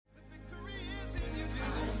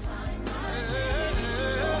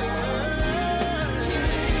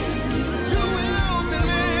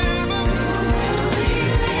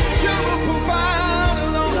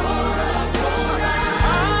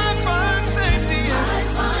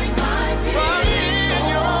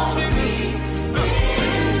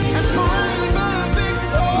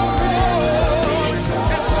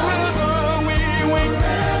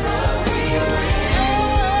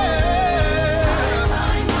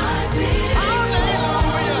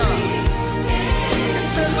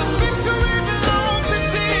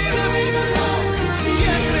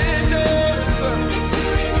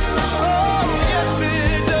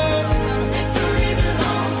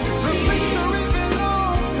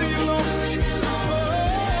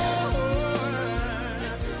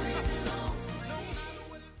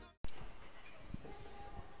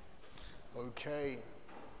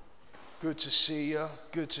Good to see you.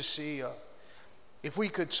 Good to see you. If we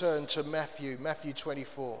could turn to Matthew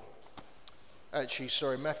 24.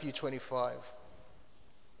 Matthew 25.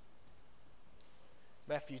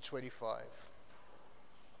 Matthew 25.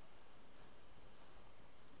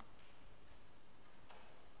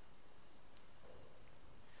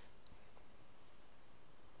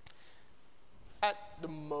 At the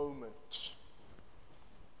moment,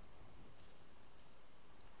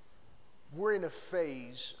 we're in a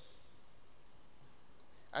phase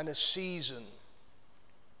and a season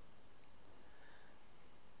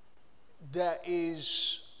that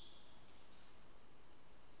is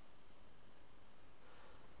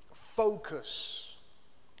focus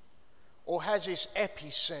or has its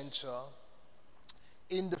epicenter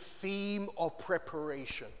in the theme of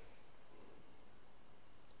preparation.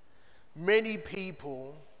 Many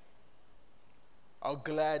people are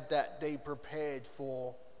glad that they prepared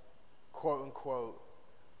for, quote unquote,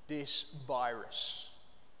 this virus.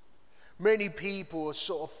 Many people are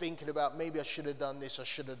sort of thinking about, maybe I should have done this, I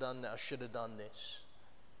should have done that, I should have done this.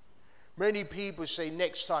 Many people say,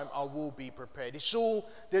 next time I will be prepared.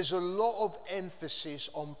 There's a lot of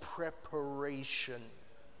emphasis on preparation.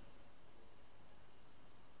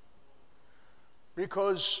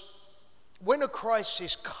 Because when a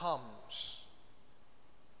crisis comes,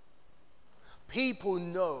 people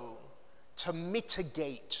know to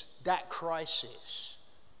mitigate that crisis,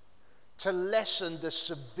 to lessen the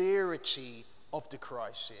severity of the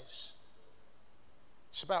crisis.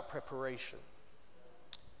 It's about preparation.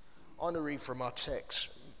 I want to read from our text,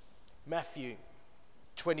 Matthew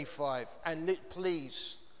 25. And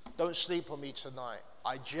please, don't sleep on me tonight.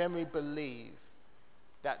 I genuinely believe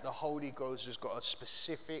that the Holy Ghost has got a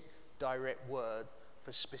specific, direct word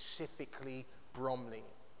for specifically Bromley.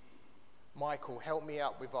 Michael, help me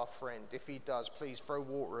out with our friend. If he does, please throw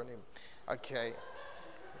water on him. Okay.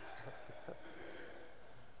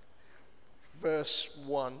 Verse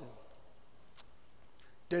 1.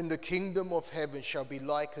 Then the kingdom of heaven shall be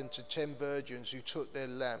likened to 10 virgins who took their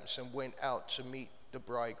lamps and went out to meet the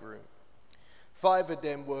bridegroom. 5 of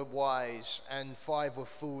them were wise and 5 were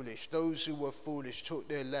foolish. Those who were foolish took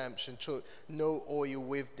their lamps and took no oil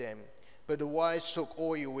with them. But the wise took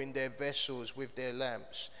oil in their vessels with their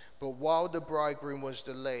lamps. But while the bridegroom was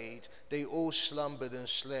delayed, they all slumbered and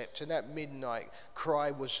slept. And at midnight,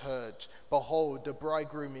 cry was heard, behold, the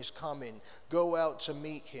bridegroom is coming. Go out to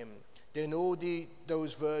meet him. Then all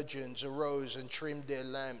those virgins arose and trimmed their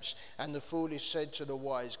lamps. And the foolish said to the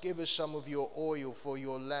wise, give us some of your oil, for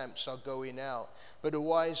your lamps are going out. But the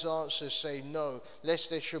wise answered, say, no, lest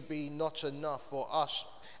there should be not enough for us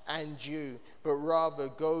and you, but rather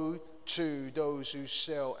go to those who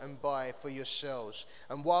sell and buy for yourselves.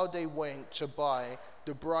 And while they went to buy,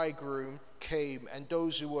 the bridegroom came, and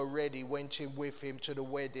those who were ready went in with him to the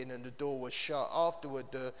wedding, and the door was shut. Afterward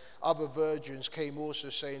the other virgins came also,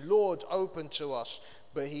 saying, Lord, open to us.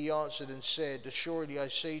 But he answered and said, assuredly I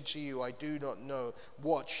say to you, I do not know.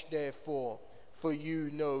 Watch therefore, for you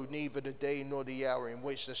know neither the day nor the hour in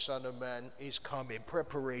which the Son of Man is coming.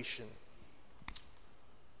 Preparation.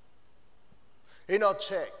 In our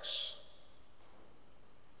text,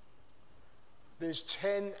 there's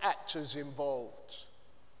 10 actors involved.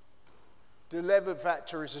 The 11th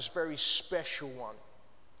actor is a very special one.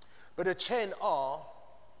 But the 10 are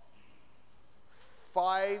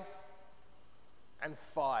 5 and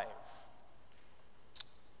 5.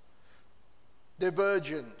 They're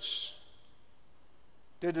virgins.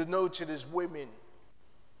 They're denoted as women.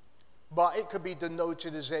 But it could be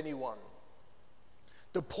denoted as anyone.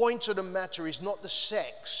 The point of the matter is not the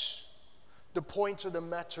sex. The point of the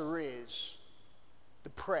matter is the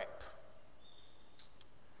prep.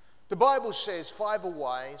 The Bible says 5 are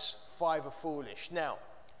wise, 5 are foolish. Now,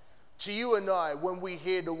 to you and I, when we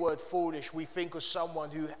hear the word foolish, we think of someone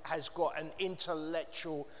who has got an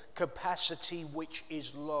intellectual capacity which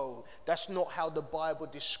is low. That's not how the Bible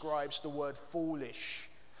describes the word foolish.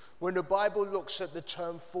 When the Bible looks at the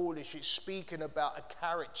term foolish, it's speaking about a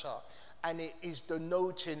character, and it is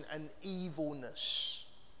denoting an evilness.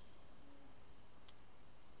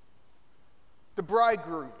 The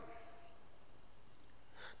bridegroom.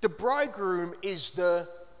 The bridegroom is the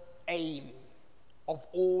aim of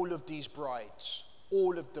all of these brides,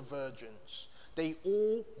 all of the virgins. They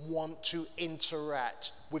all want to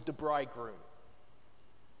interact with the bridegroom.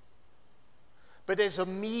 But there's a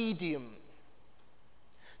medium.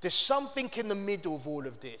 There's something in the middle of all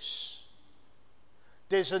of this.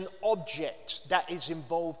 There's an object that is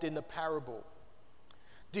involved in the parable.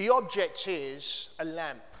 The object is a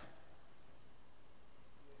lamp.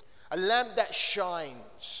 A lamp that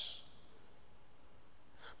shines.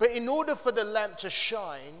 But in order for the lamp to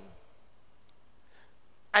shine,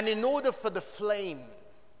 And in order for the flame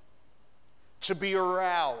to be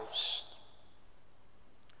aroused,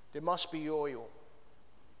 there must be oil.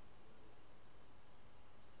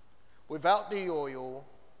 Without the oil,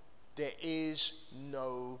 there is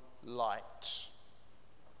no light.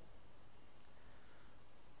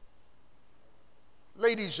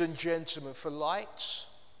 Ladies and gentlemen, for light,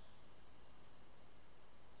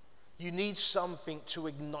 you need something to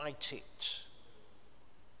ignite it.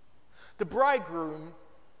 The bridegroom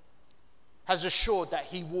has assured that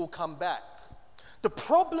he will come back. The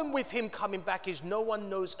problem with him coming back is no one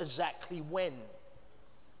knows exactly when.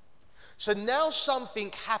 So now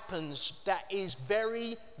something happens that is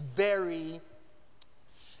very, very,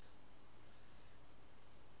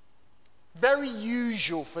 very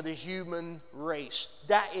usual for the human race.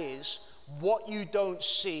 That is, what you don't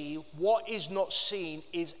see, what is not seen,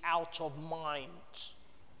 is out of mind.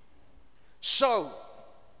 So,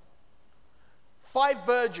 5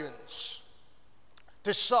 virgins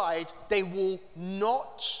decide they will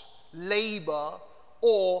not labor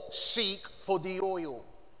or seek for the oil.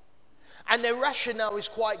 And their rationale is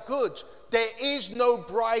quite good. There is no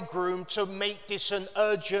bridegroom to make this an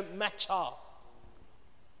urgent matter.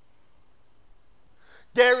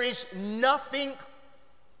 There is nothing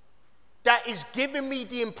that is giving me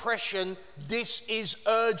the impression this is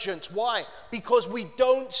urgent. Why? Because we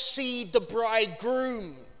don't see the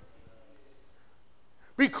bridegroom.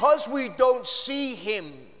 Because we don't see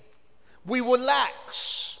him, we will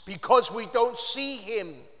relax. Because we don't see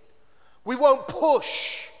him, we won't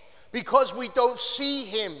push. Because we don't see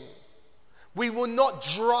him, we will not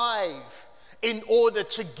drive in order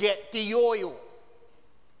to get the oil.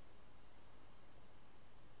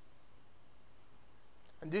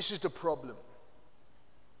 And this is the problem.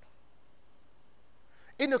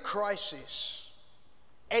 In a crisis,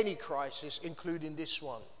 any crisis, including this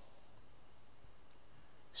one,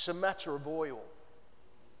 it's a matter of oil.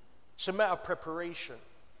 It's a matter of preparation.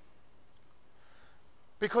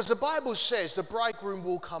 Because the Bible says the bridegroom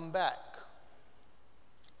will come back.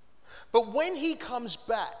 But when he comes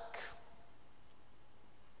back,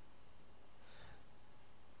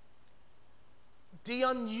 the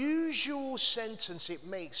unusual sentence it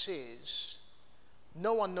makes is,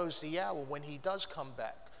 no one knows the hour when he does come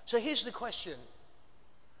back. So here's the question.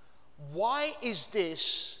 Why is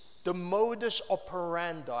this the modus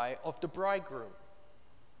operandi of the bridegroom?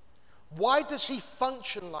 Why does he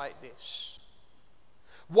function like this?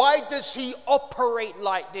 Why does he operate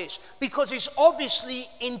like this? Because it's obviously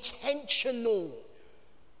intentional.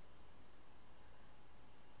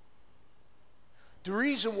 The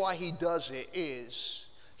reason why he does it is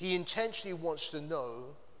he intentionally wants to know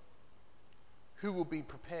who will be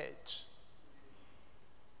prepared.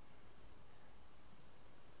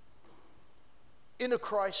 In a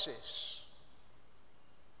crisis,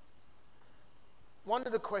 one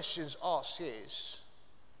of the questions asked is,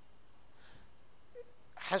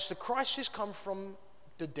 has the crisis come from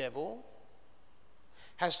the devil?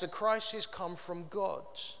 Has the crisis come from God?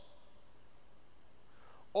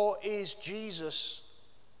 Or is Jesus,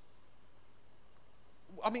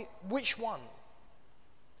 which one?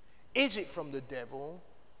 Is it from the devil?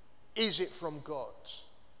 Is it from God?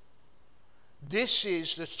 This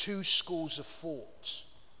is the 2 schools of thought.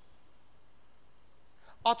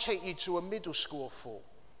 I'll take you to a middle school of thought.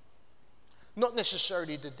 Not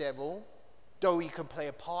necessarily the devil, though he can play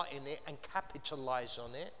a part in it and capitalize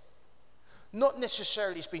on it. Not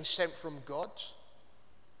necessarily it's been sent from God,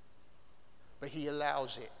 but he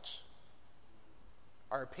allows it.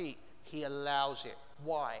 I repeat, he allows it.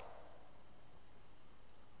 Why?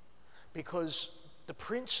 Because the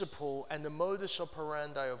principle and the modus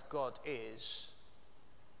operandi of God is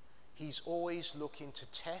he's always looking to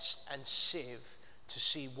test and sieve to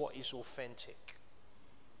see what is authentic.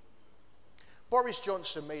 Boris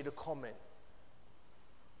Johnson made a comment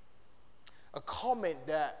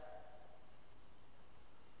that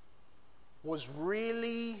was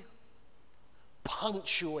really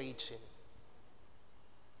punctuating.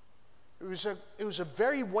 It was a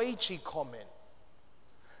very weighty comment.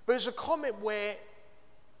 But it was a comment where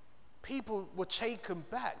people were taken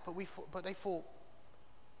back, but they thought,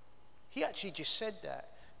 he actually just said that.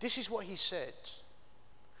 This is what he said.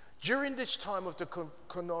 During this time of the I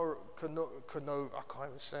can't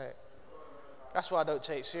even say it. That's why I don't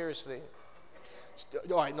take it seriously.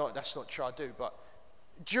 All right, no, that's not true, I do. But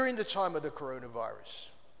during the time of the coronavirus,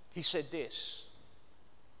 he said this: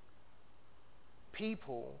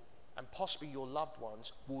 people, and possibly your loved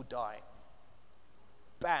ones, will die.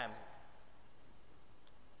 Bam.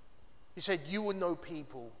 He said, you will know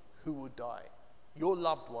people who will die. Your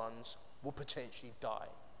loved ones will potentially die.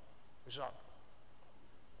 It was like,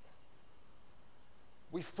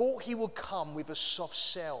 We thought he would come with a soft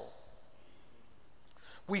sell.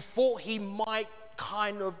 We thought he might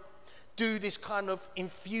kind of do this kind of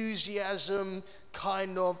enthusiasm,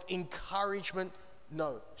 kind of encouragement.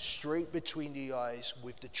 No, straight between the eyes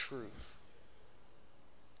with the truth.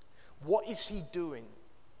 What is he doing?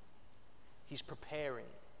 He's preparing.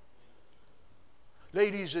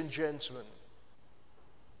 Ladies and gentlemen,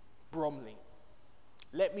 Bromley,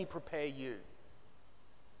 let me prepare you.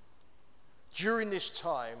 During this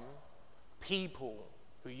time, people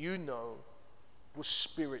who you know will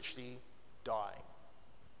spiritually die.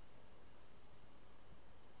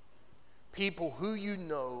 People who you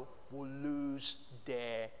know will lose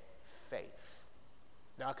their faith.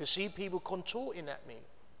 Now, I can see people contorting at me.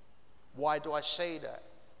 Why do I say that?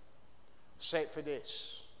 Say it for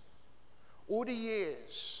this. All the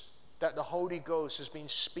years that the Holy Ghost has been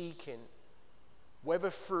speaking, whether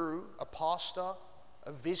through a pastor,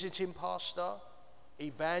 a visiting pastor,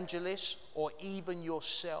 evangelist, or even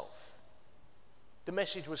yourself, the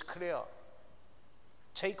message was clear.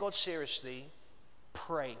 Take God seriously,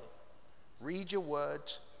 pray. Read your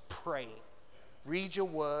words, pray. Read your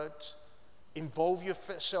words, involve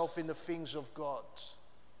yourself in the things of God.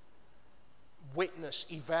 Witness,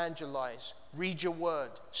 evangelize, read your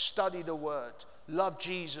word, study the word, love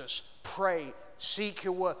Jesus, pray, seek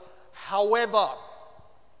your word. However,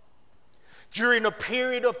 during a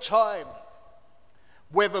period of time,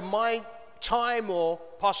 whether my time or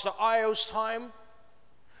Pastor Io's time,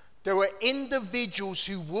 there were individuals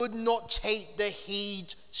who would not take the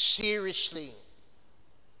heed seriously.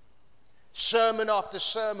 Sermon after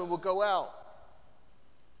sermon would go out.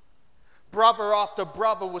 Brother after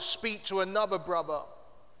brother would speak to another brother.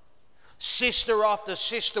 Sister after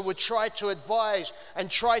sister would try to advise and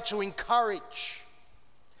try to encourage.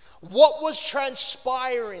 What was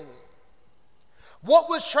transpiring? What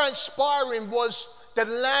was transpiring was the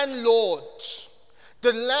landlord.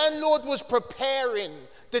 The landlord was preparing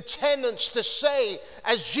the tenants to say,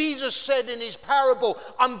 as Jesus said in his parable,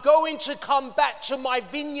 I'm going to come back to my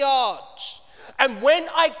vineyard. And when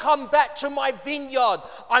I come back to my vineyard,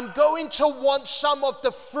 I'm going to want some of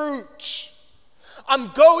the fruit.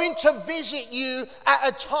 I'm going to visit you at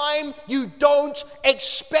a time you don't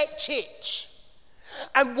expect it.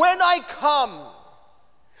 And when I come,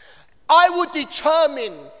 I will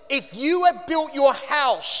determine if you have built your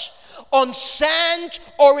house on sand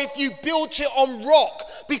or if you built it on rock.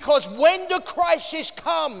 Because when the crisis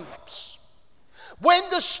comes, when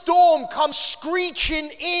the storm comes screeching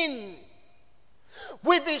in,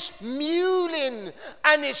 with its mewling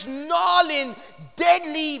and its gnarling,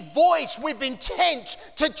 deadly voice with intent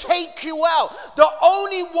to take you out, the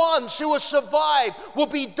only ones who will survive will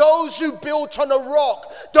be those who built on a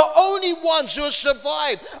rock. The only ones who will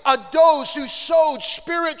survive are those who sowed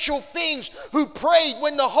spiritual things, who prayed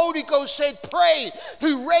when the Holy Ghost said pray,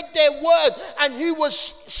 who read their word, and who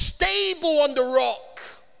was stable on the rock.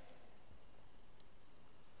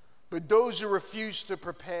 But those who refused to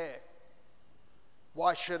prepare,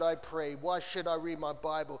 why should I pray? Why should I read my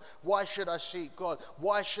Bible? Why should I seek God?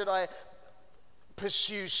 Why should I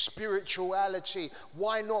pursue spirituality?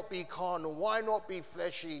 Why not be carnal? Why not be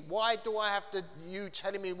fleshy? Why do I have to, you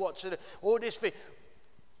telling me what to do? All this thing.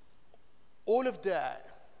 All of that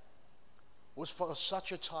was for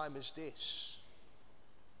such a time as this.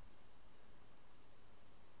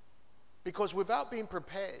 Because without being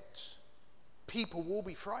prepared, people will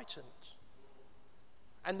be frightened.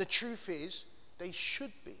 And the truth is, they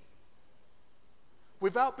should be.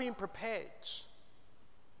 Without being prepared,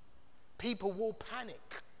 people will panic.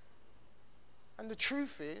 And the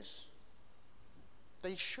truth is,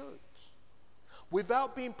 they should.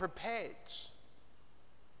 Without being prepared,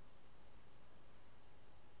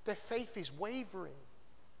 their faith is wavering.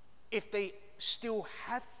 If they still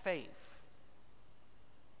have faith,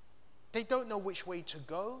 they don't know which way to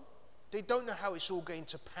go. They don't know how it's all going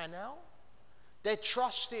to pan out. Their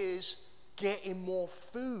trust is getting more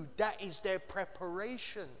food. That is their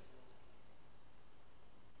preparation.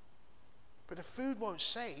 But the food won't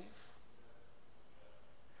save.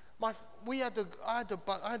 I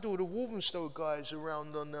had all the Walthamstow guys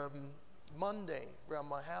around on Monday around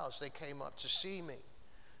my house. They came up to see me.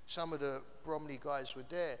 Some of the Bromley guys were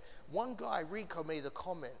there. One guy, Rico, made a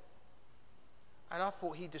comment, and I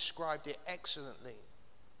thought he described it excellently.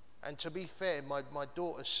 And to be fair, my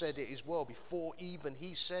daughter said it as well before even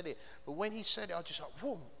he said it. But when he said it, I was just like,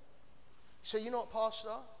 whoa. He said, you know what,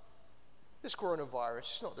 Pastor? This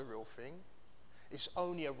coronavirus is not the real thing. It's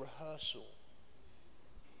only a rehearsal.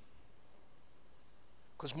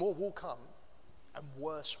 Because more will come and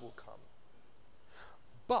worse will come.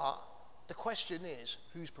 But the question is,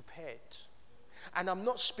 who's prepared? And I'm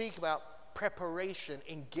not speaking about preparation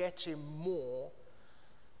in getting more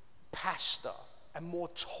pasta and more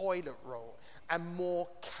toilet roll and more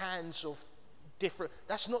cans of different.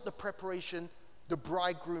 That's not the preparation the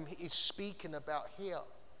bridegroom is speaking about here.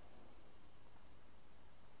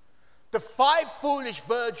 The 5 foolish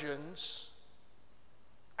virgins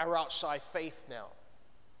are outside faith now.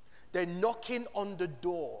 They're knocking on the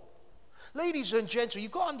door. Ladies and gentlemen,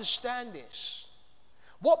 you've got to understand this.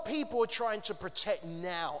 What people are trying to protect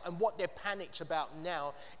now and what they're panicked about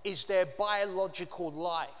now is their biological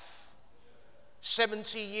life.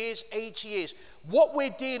 70 years, 80 years. What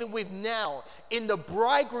we're dealing with now in the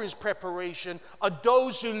bridegroom's preparation are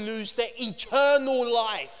those who lose their eternal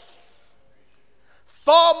life.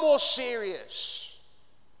 Far more serious,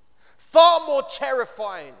 far more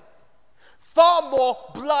terrifying, far more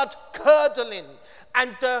blood-curdling.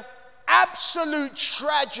 And the absolute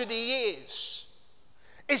tragedy is,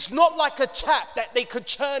 it's not like a tap that they could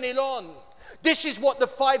turn it on. This is what the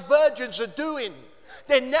 5 virgins are doing.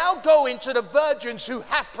 They're now going to the virgins who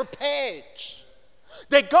have prepared.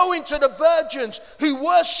 They're going to the virgins who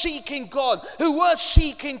were seeking God, who were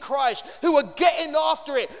seeking Christ, who were getting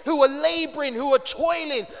after it, who were laboring, who were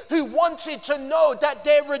toiling, who wanted to know that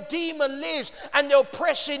their Redeemer lives, and they were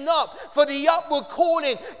pressing up for the upward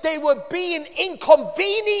calling. They were being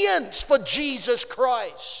inconvenienced for Jesus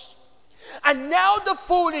Christ. And now the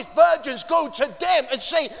foolish virgins go to them and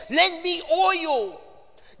say, lend me oil.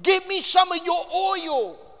 Give me some of your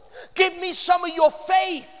oil. Give me some of your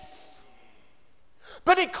faith.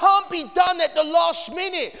 But it can't be done at the last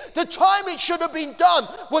minute. The time it should have been done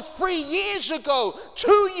was 3 years ago,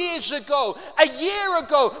 2 years ago, a year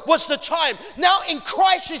ago was the time. Now in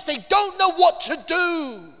crisis, they don't know what to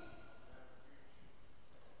do.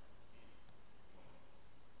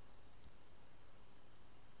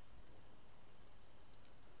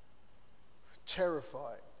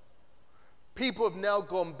 Terrified. People have now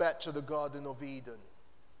gone back to the Garden of Eden.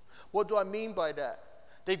 What do I mean by that?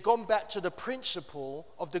 They've gone back to the principle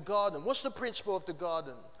of the garden. What's the principle of the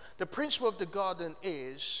garden? The principle of the garden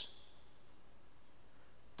is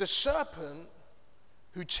the serpent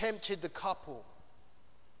who tempted the couple.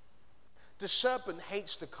 The serpent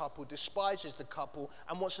hates the couple, despises the couple,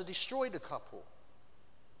 and wants to destroy the couple.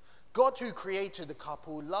 God, who created the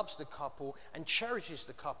couple, loves the couple, and cherishes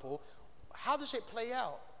the couple. How does it play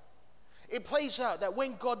out? It plays out that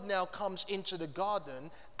when God now comes into the garden,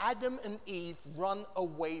 Adam and Eve run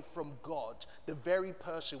away from God, the very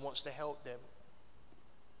person who wants to help them.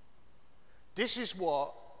 This is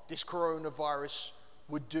what this coronavirus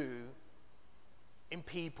would do in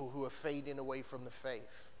people who are fading away from the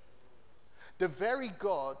faith. The very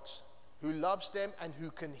God who loves them and who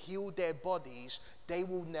can heal their bodies, they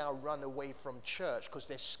will now run away from church because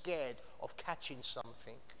they're scared of catching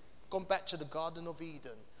something. Gone back to the Garden of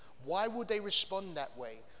Eden. Why would they respond that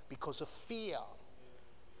way? Because of fear.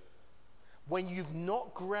 When you've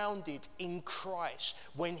not grounded in Christ,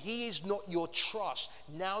 when he is not your trust,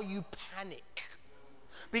 now you panic.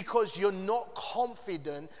 Because you're not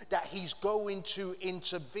confident that he's going to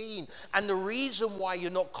intervene. And the reason why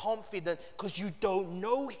you're not confident, because you don't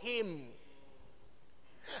know him.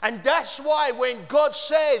 And that's why when God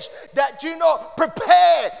says that you're not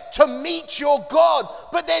prepared to meet your God,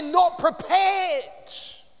 but they're not prepared.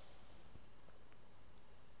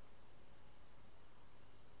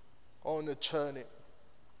 I want to turn it,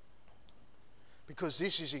 because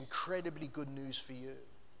this is incredibly good news for you.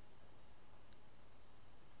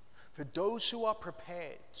 For those who are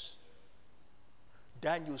prepared,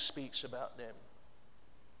 Daniel speaks about them.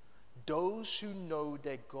 Those who know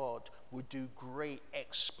their God will do great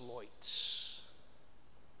exploits.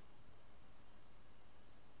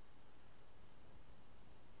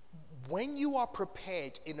 When you are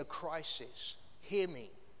prepared in a crisis, hear me,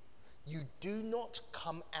 you do not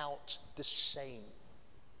come out the same.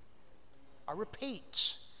 I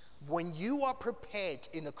repeat, when you are prepared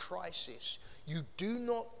in a crisis, you do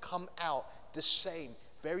not come out the same.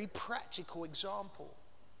 Very practical example.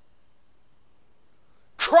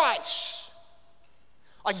 Christ,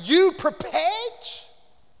 are you prepared?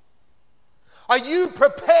 Are you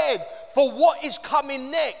prepared for what is coming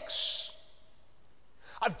next?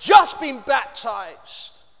 I've just been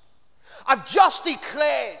baptized. I've just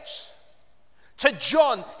declared to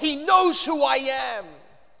John, he knows who I am.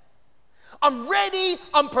 I'm ready,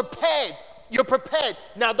 I'm prepared. You're prepared.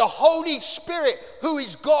 Now the Holy Spirit, who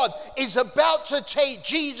is God, is about to take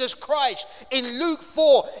Jesus Christ in Luke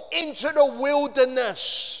 4 into the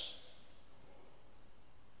wilderness.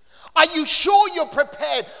 Are you sure you're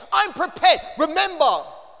prepared? I'm prepared. Remember,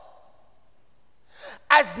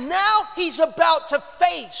 as now he's about to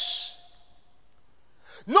face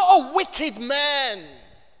a wicked man.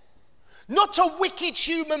 Not a wicked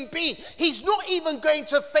human being. He's not even going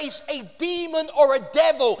to face a demon or a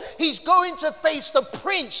devil. He's going to face the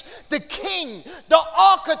prince, the king, the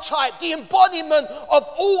archetype, the embodiment of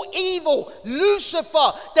all evil,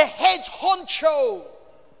 Lucifer, the head honcho.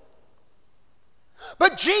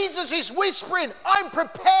 But Jesus is whispering, I'm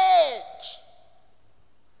prepared.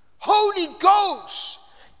 Holy Ghost,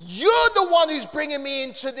 you're the one who's bringing me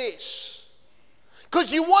into this.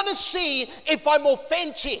 Because you want to see if I'm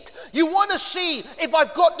authentic. You want to see if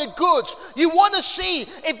I've got the goods. You want to see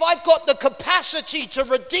if I've got the capacity to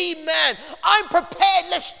redeem man. I'm prepared.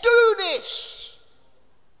 Let's do this.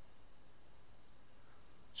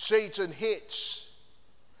 Satan hits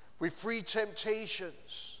with 3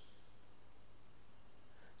 temptations.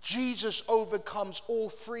 Jesus overcomes all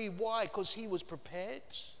 3. Why? Because he was prepared.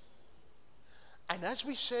 And as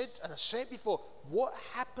we said, and I said before, what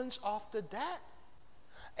happens after that?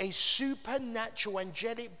 A supernatural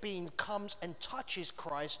angelic being comes and touches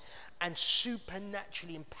Christ and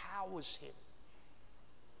supernaturally empowers him.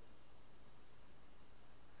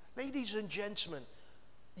 Ladies and gentlemen,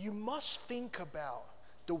 you must think about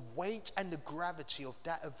the weight and the gravity of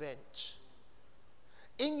that event.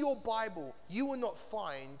 In your Bible, you will not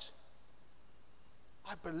find,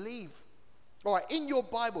 I believe, all right, in your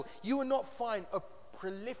Bible, you will not find a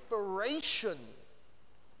proliferation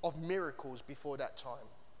of miracles before that time.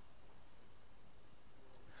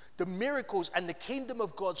 The miracles and the kingdom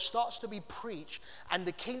of God starts to be preached, and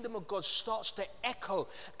the kingdom of God starts to echo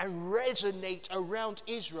and resonate around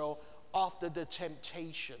Israel after the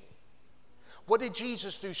temptation. What did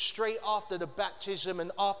Jesus do straight after the baptism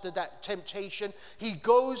and after that temptation? He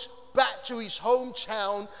goes back to his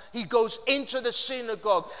hometown. He goes into the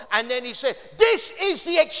synagogue, and then he said, this is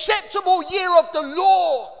the acceptable year of the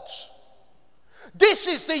Lord. This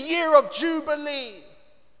is the year of Jubilee.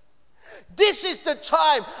 This is the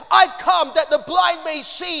time I've come that the blind may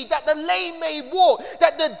see, that the lame may walk,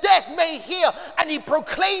 that the deaf may hear. And he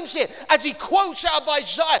proclaims it as he quotes out of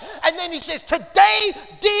Isaiah. And then he says, today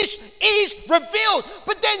this is revealed.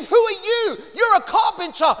 But then who are you? You're a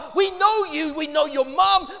carpenter. We know you. We know your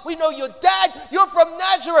mom. We know your dad. You're from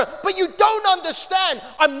Nazareth. But you don't understand.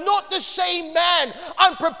 I'm not the same man.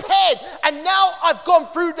 I'm prepared. And now I've gone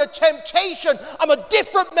through the temptation. I'm a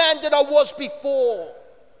different man than I was before.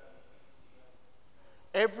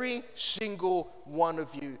 Every single one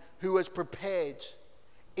of you who has prepared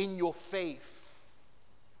in your faith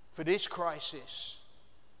for this crisis,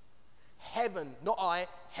 heaven, not I,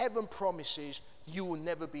 heaven promises you will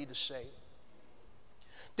never be the same.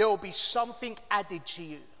 There will be something added to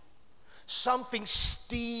you, something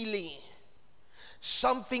steely,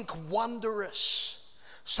 something wondrous,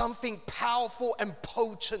 something powerful and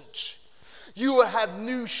potent. You will have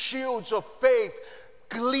new shields of faith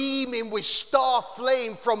gleaming with star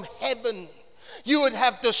flame from heaven. You would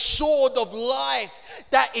have the sword of life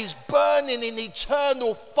that is burning in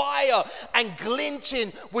eternal fire and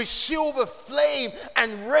glinting with silver flame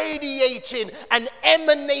and radiating and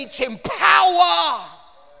emanating power.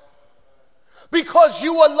 Because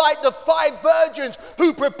you are like the 5 virgins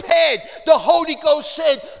who prepared. The Holy Ghost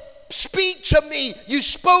said, speak to me. You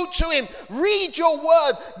spoke to him. Read your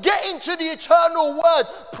word. Get into the eternal word.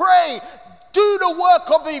 Pray. Do the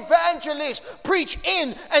work of evangelist. Preach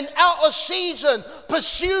in and out of season.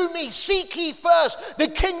 Pursue me. Seek ye first the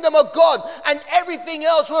kingdom of God, and everything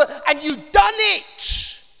else will. And you've done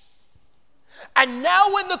it. And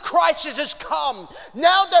now when the crisis has come,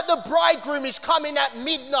 now that the bridegroom is coming at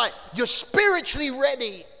midnight, you're spiritually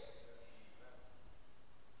ready.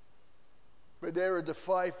 But there are the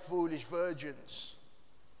 5 foolish virgins.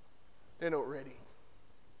 They're not ready.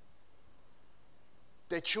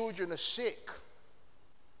 Their children are sick,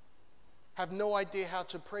 have no idea how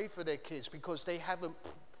to pray for their kids because they haven't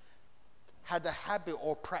had a habit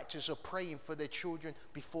or practice of praying for their children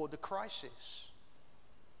before the crisis.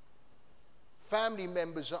 Family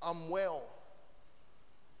members are unwell,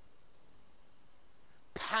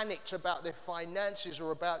 panicked about their finances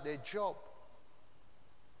or about their job.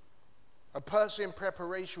 A person in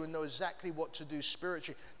preparation will know exactly what to do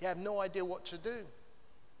spiritually. They have no idea what to do.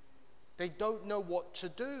 They don't know what to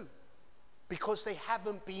do because they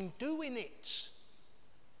haven't been doing it.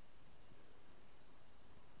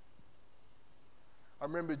 I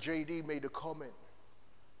remember JD made a comment.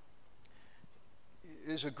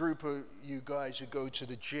 There's a group of you guys who go to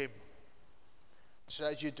the gym. So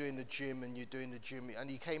as you're doing the gym and and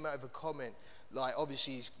he came out with a comment, like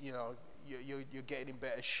obviously, you know, you're getting in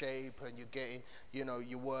better shape and you're getting, you know,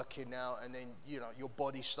 you're working out, and then, you know, your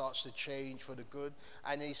body starts to change for the good.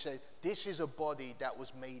 And he said, this is a body that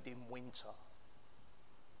was made in winter.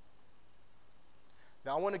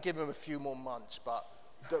 Now, I want to give him a few more months, but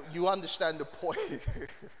you understand the point.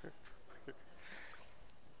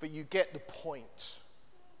 But you get the point.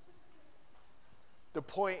 The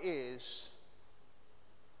point is,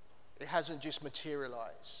 it hasn't just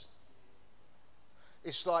materialized.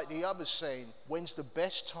 It's like the other saying, when's the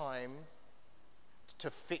best time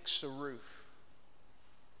to fix the roof?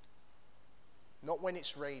 Not when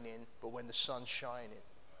it's raining, but when the sun's shining.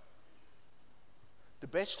 The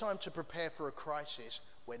best time to prepare for a crisis,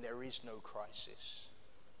 when there is no crisis.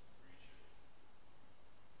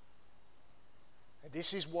 And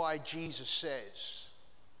this is why Jesus says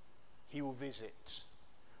he will visit.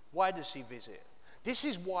 Why does he visit? This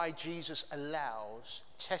is why Jesus allows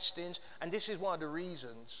testings, and this is one of the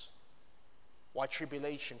reasons why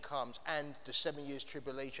tribulation comes, and the 7 years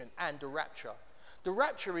tribulation, and the rapture. The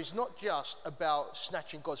rapture is not just about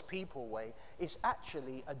snatching God's people away. It's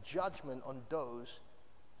actually a judgment on those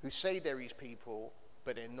who say they're his people,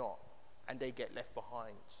 but they're not, and they get left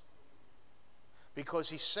behind. Because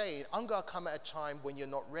he's saying, I'm going to come at a time when you're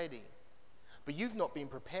not ready. But you've not been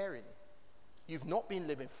preparing. You've not been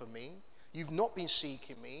living for me. You've not been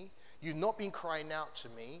seeking me. You've not been crying out to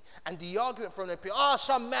me. And the argument from the people,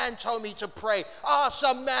 some man told me to pray.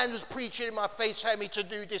 Some man was preaching in my face, telling me to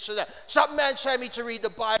do this or that. Some man telling me to read the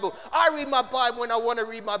Bible. I read my Bible when I want to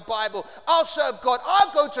read my Bible. I'll serve God.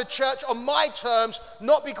 I'll go to church on my terms,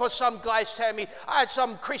 not because some guys tell me. I had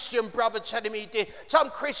some Christian brother telling me this, some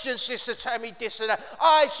Christian sister telling me this and that.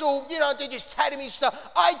 I saw, they're just telling me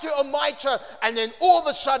stuff. I do it on my term. And then all of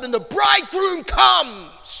a sudden the bridegroom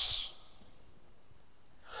comes.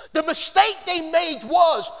 The mistake they made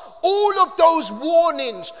was all of those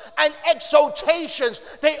warnings and exaltations,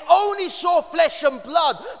 they only saw flesh and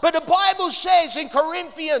blood. But the Bible says in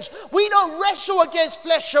Corinthians, we don't wrestle against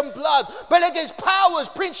flesh and blood, but against powers,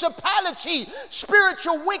 principality,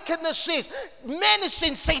 spiritual wickednesses,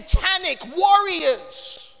 menacing satanic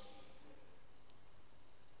warriors.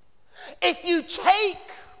 If you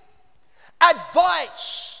take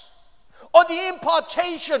advice or the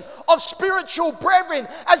impartation of spiritual brethren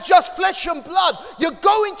as just flesh and blood, you're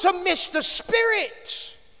going to miss the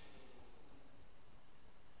spirit.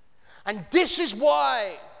 And this is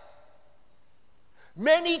why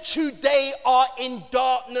many today are in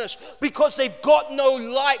darkness, because they've got no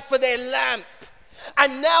light for their lamp.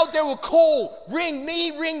 And now they will call, ring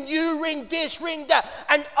me, ring you, ring this, ring that,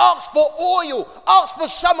 and ask for oil, ask for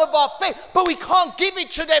some of our faith, but we can't give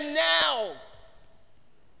it to them now.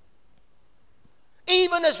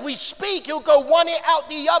 Even as we speak, he'll go one ear out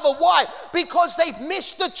the other. Why? Because they've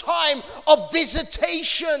missed the time of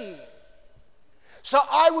visitation. So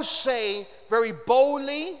I would say very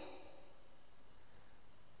boldly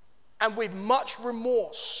and with much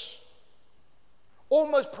remorse,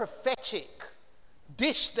 almost prophetic,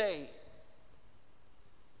 this day,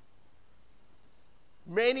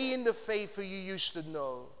 many in the faith who you used to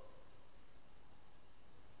know,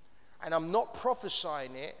 and I'm not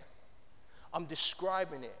prophesying it, I'm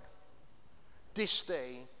describing it. This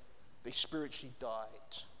day, they spiritually died.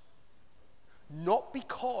 Not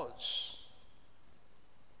because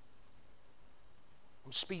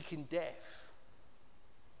I'm speaking death,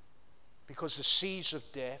 because the seeds of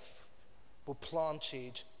death were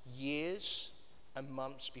planted years and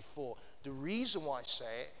months before. The reason why I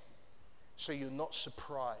say it, so you're not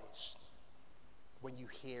surprised when you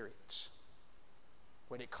hear it,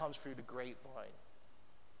 when it comes through the grapevine.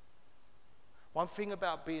 One thing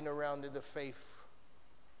about being around in the faith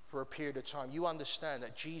for a period of time, you understand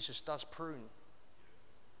that Jesus does prune.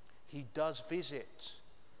 He does visit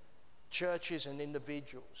churches and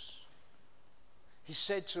individuals. He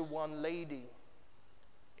said to one lady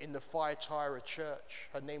in the Thyatira church,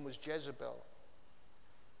 her name was Jezebel.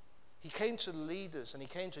 He came to the leaders and he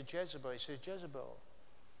came to Jezebel. He said, Jezebel,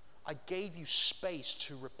 I gave you space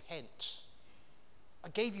to repent. I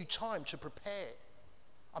gave you time to prepare.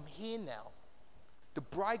 I'm here now. The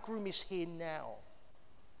bridegroom is here now.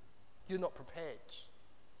 You're not prepared.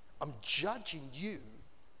 I'm judging you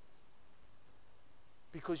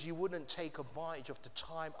because you wouldn't take advantage of the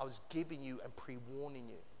time I was giving you and pre-warning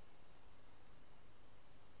you.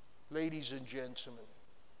 Ladies and gentlemen,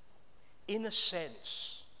 in a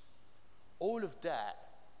sense, all of that,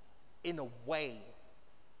 in a way,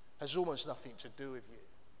 has almost nothing to do with you.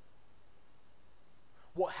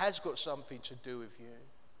 What has got something to do with you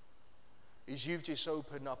is you've just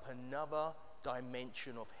opened up another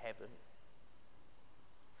dimension of heaven.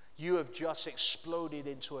 You have just exploded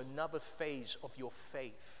into another phase of your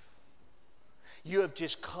faith. You have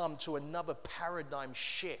just come to another paradigm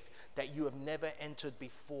shift that you have never entered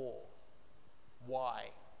before. Why?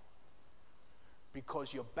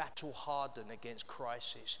 because you're battle hardened against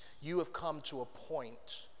crisis. You have come to a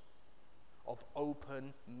point of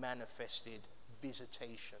open, manifested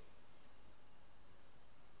visitation.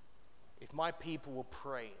 If my people will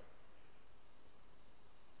pray,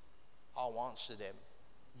 I'll answer them.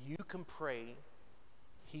 You can pray,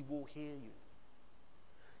 he will hear you.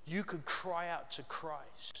 You can cry out to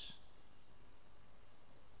Christ,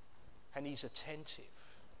 and he's attentive.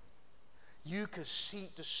 You can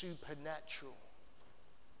seek the supernatural,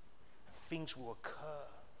 and things will occur.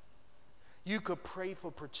 You could pray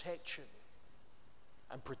for protection,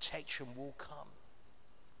 and protection will come.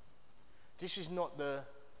 This is not the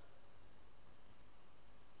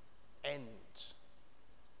end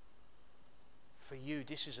for you.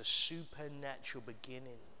 This is a supernatural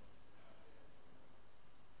beginning.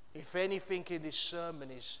 If anything in this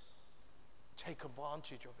sermon is, take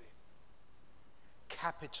advantage of it.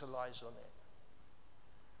 Capitalize on it.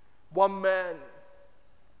 One man,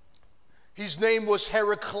 his name was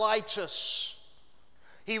Heraclitus.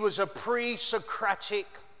 He was a pre-Socratic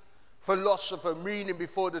philosopher, meaning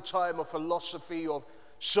before the time of philosophy of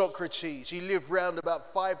Socrates. He lived round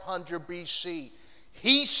about 500 BC.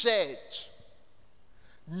 He said,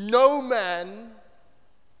 no man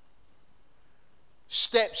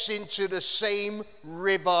steps into the same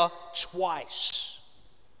river twice.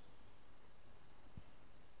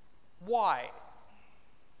 Why?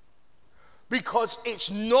 Because it's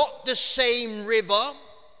not the same river,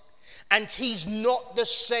 and he's not the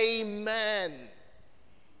same man.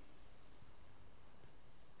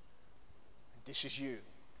 This is you.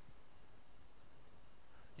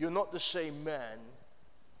 You're not the same man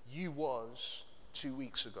you was 2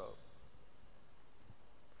 weeks ago.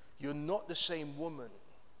 You're not the same woman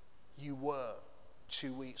you were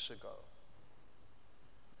 2 weeks ago.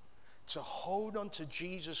 To hold on to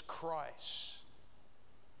Jesus Christ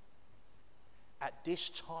at this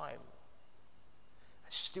time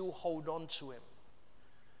and still hold on to him.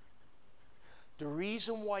 The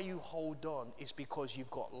reason why you hold on is because you've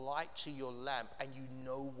got light to your lamp and you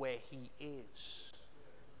know where he is.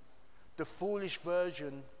 The foolish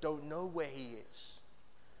virgin don't know where he is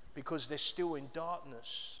because they're still in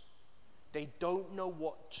darkness. They don't know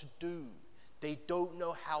what to do. They don't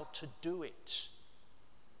know how to do it.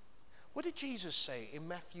 What did Jesus say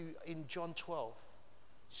in John 12?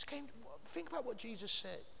 Think about what Jesus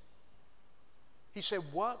said. He said,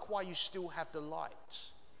 work while you still have the light.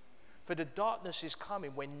 For the darkness is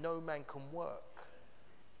coming when no man can work.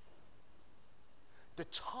 The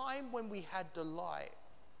time when we had the light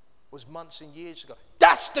was months and years ago.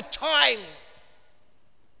 That's the time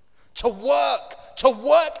to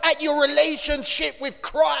work at your relationship with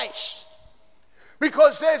Christ.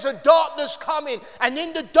 Because there's a darkness coming, and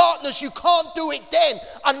in the darkness you can't do it then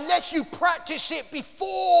unless you practice it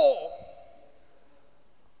before.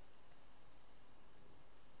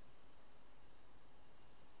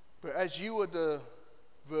 But as you are the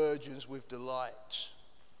virgins with the light,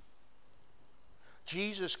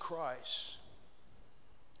 Jesus Christ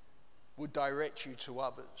will direct you to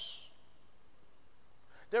others.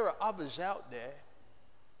 There are others out there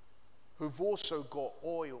who've also got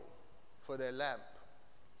oil for their lamp,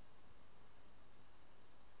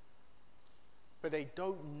 but they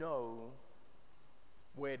don't know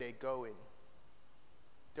where they're going.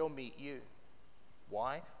 They'll meet you.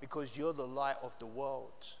 Why? Because you're the light of the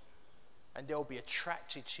world, and they'll be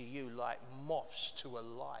attracted to you like moths to a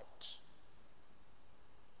light.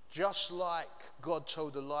 Just like God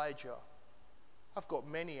told Elijah, I've got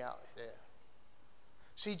many out there.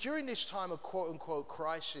 See, during this time of quote-unquote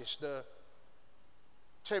crisis, the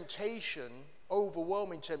temptation,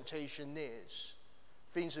 overwhelming temptation is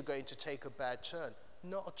things are going to take a bad turn.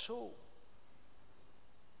 Not at all.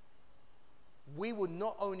 We will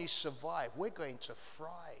not only survive, we're going to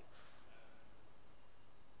thrive.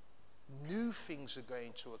 New things are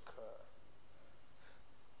going to occur.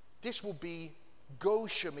 This will be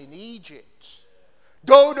Goshen in Egypt.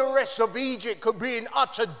 Though the rest of Egypt could be in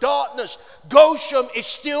utter darkness, Goshen is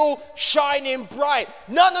still shining bright.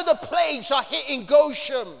 None of the plagues are hitting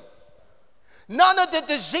Goshen. None of the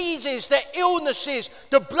diseases, the illnesses,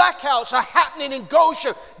 the blackouts are happening in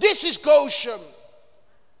Goshen. This is Goshen.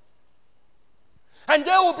 And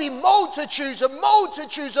there will be multitudes and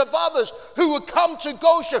multitudes of others who will come to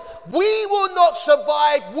Goshen. We will not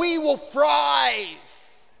survive, we will thrive.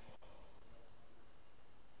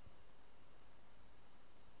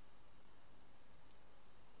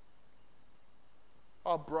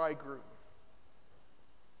 Our bridegroom,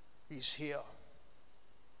 he's here.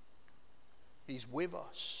 He's with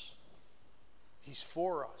us. He's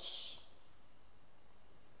for us.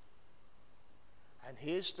 And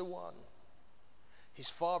here's the one His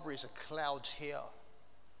Father is a cloud here.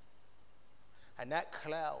 And that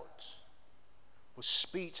cloud will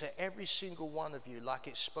speak to every single one of you like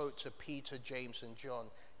it spoke to Peter, James, and John.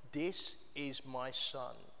 This is my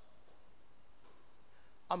Son.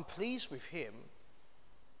 I'm pleased with him,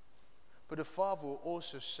 but the Father will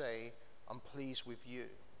also say, I'm pleased with you.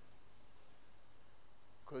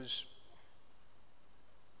 Because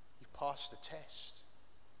you've passed the test.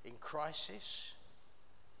 In crisis,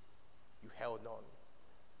 you held on.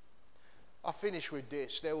 I'll finish with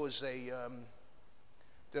this. There was a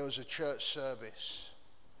church service,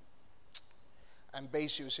 and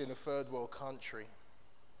basically it was in a third world country.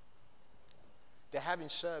 They're having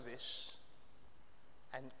service,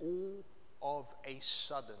 and all of a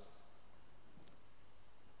sudden,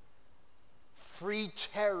 3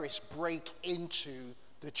 terrorists break into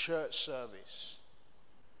the church service.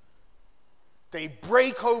 They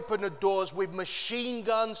break open the doors with machine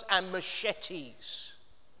guns and machetes.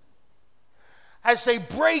 As they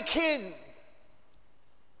break in,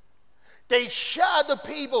 they shout at the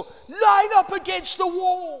people, line up against the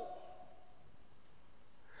wall.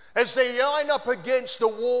 As they line up against the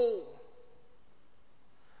wall,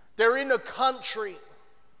 they're in a country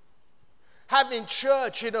having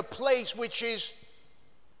church in a place which is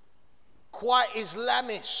quite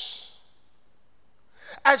Islamist.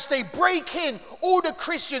 As they break in, all the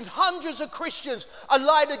Christians, hundreds of Christians, are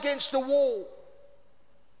lined against the wall.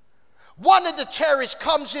 One of the terrorists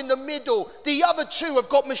comes in the middle. The other 2 have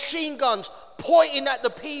got machine guns pointing at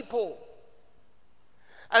the people.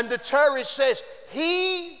 And the terrorist says,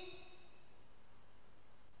 he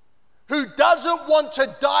who doesn't want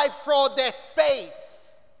to die for their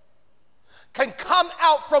faith can come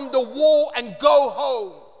out from the wall and go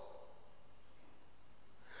home.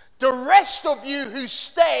 The rest of you who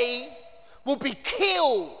stay will be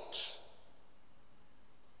killed.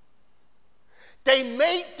 They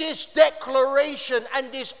made this declaration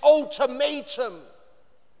and this ultimatum.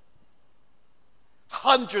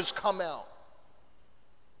 Hundreds come out.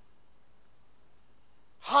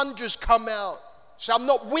 Hundreds come out. So I'm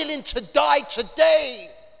not willing to die today.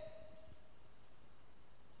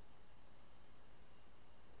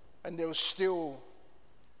 And there was still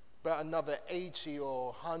about another 80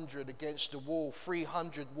 or 100 against the wall.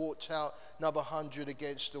 300 walked out, another 100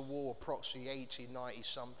 against the wall, approximately 80, 90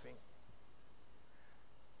 something.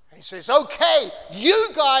 And he says, okay, you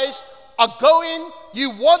guys are going, you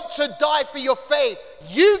want to die for your faith.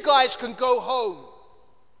 You guys can go home.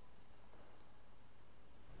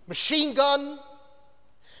 Machine gun.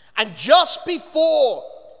 And just before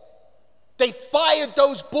they fired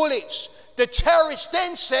those bullets, the terrorist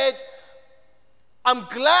then said, I'm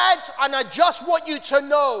glad, and I just want you to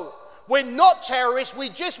know, we're not terrorists. We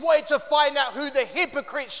just wanted to find out who the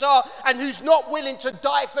hypocrites are and who's not willing to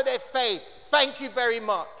die for their faith. Thank you very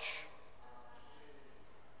much.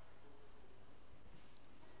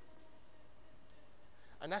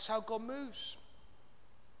 And that's how God moves.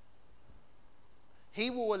 He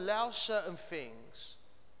will allow certain things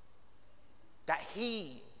that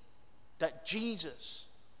Jesus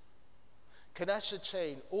can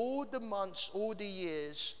ascertain all the months, all the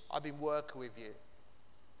years I've been working with you.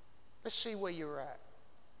 Let's see where you're at.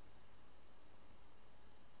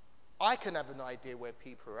 I can have an idea where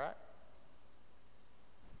people are at.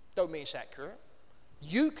 Don't mean it's accurate.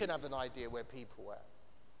 You can have an idea where people are at.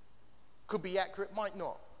 Could be accurate, might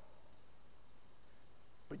not.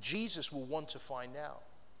 But Jesus will want to find out.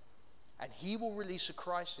 And he will release a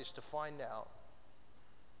crisis to find out.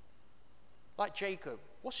 Like Jacob,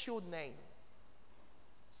 what's your name?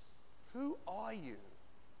 Who are you?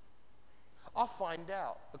 I'll find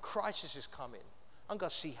out. A crisis is coming. I'm going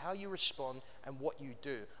to see how you respond and what you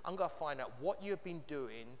do. I'm going to find out what you've been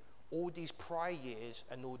doing all these prior years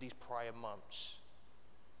and all these prior months.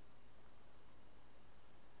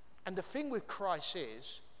 And the thing with Christ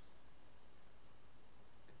is,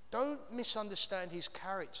 don't misunderstand his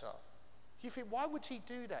character. You think, why would he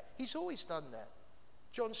do that? He's always done that.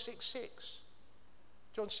 John 6:6.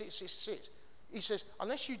 John 6:6. He says,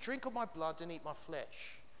 unless you drink of my blood and eat my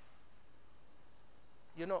flesh,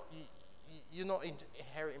 you're not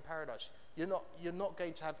inheriting paradise. You're not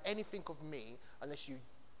going to have anything of me unless you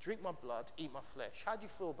drink my blood, eat my flesh. How do you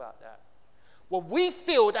feel about that? Well, we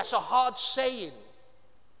feel that's a hard saying.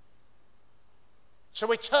 So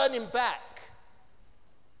we're turning back.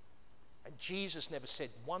 And Jesus never said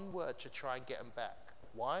one word to try and get them back.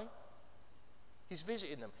 Why? He's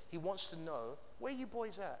visiting them. He wants to know, where are you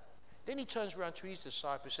boys at? Then he turns around to his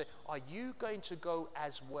disciples and says, are you going to go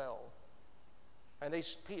as well? And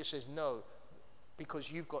Peter says, no,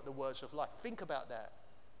 because you've got the words of life. Think about that.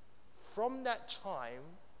 From that time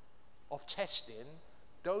of testing,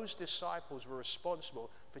 Those disciples were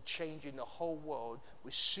responsible for changing the whole world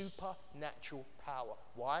with supernatural power.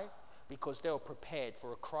 Why? Because they were prepared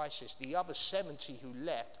for a crisis. The other 70 who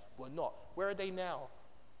left were not. Where are they now?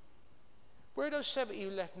 Where are those 70 who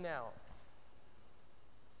left now?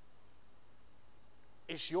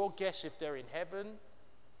 It's your guess if they're in heaven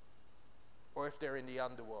or if they're in the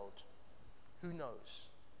underworld. Who knows?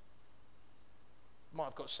 Might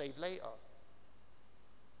have got saved later.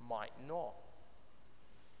 Might not.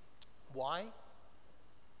 Why?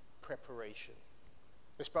 Preparation.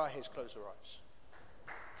 Let's bow our heads, close our eyes.